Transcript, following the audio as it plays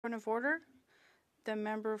Point of order. The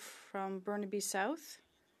member from Burnaby South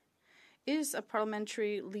is a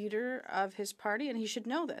parliamentary leader of his party, and he should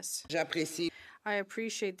know this. I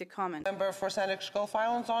appreciate the comment. Member for Saanich Gulf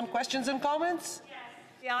Islands on questions and comments? Yes.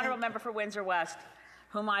 The honourable member for Windsor West,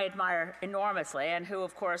 whom I admire enormously, and who,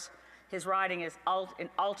 of course, his riding is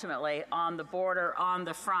ultimately on the border, on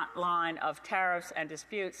the front line of tariffs and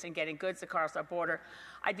disputes and getting goods across our border.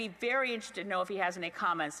 I'd be very interested to know if he has any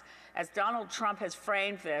comments. As Donald Trump has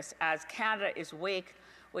framed this as Canada is weak,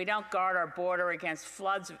 we don't guard our border against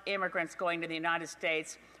floods of immigrants going to the United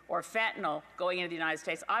States or fentanyl going into the United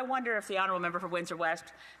States. I wonder if the honourable member for Windsor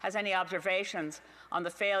West has any observations on the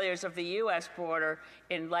failures of the U.S. border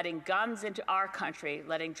in letting guns into our country,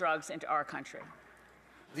 letting drugs into our country.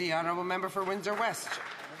 The honourable member for Windsor West.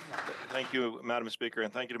 Thank you, Madam Speaker,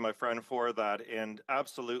 and thank you to my friend for that. And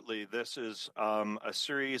absolutely, this is a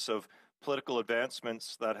series of political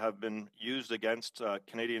advancements that have been used against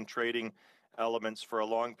Canadian trading elements for a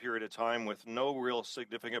long period of time with no real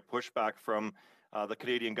significant pushback from the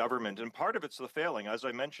Canadian government. And part of it's the failing. As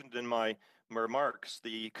I mentioned in my remarks,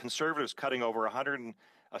 the Conservatives cutting over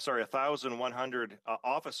 1,100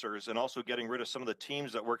 officers and also getting rid of some of the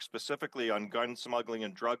teams that work specifically on gun smuggling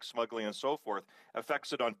and drug smuggling and so forth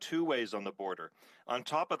affects it on two ways on the border. On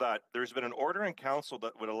top of that, there's been an order in council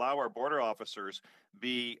that would allow our border officers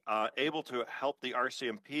be able to help the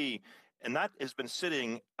RCMP, and that has been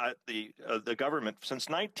sitting at the government since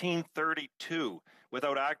 1932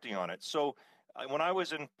 without acting on it. So when I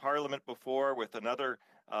was in Parliament before with another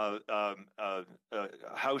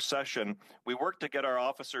House session, we worked to get our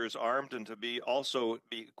officers armed and to be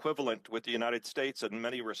equivalent with the United States in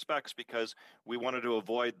many respects, because we wanted to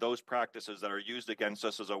avoid those practices that are used against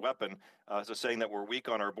us as a weapon, as saying that we're weak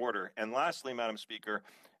on our border. And lastly, Madam Speaker,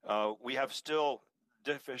 we have still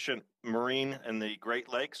deficient marine in the Great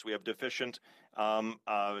Lakes. We have deficient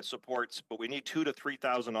supports, but we need 2,000 to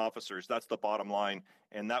 3,000 officers. That's the bottom line,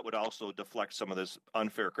 and that would also deflect some of this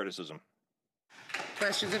unfair criticism.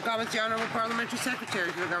 Questions and comments, the Honourable Parliamentary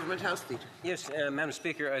Secretary to the Government House Leader. Yes, Madam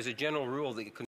Speaker, as a general rule, the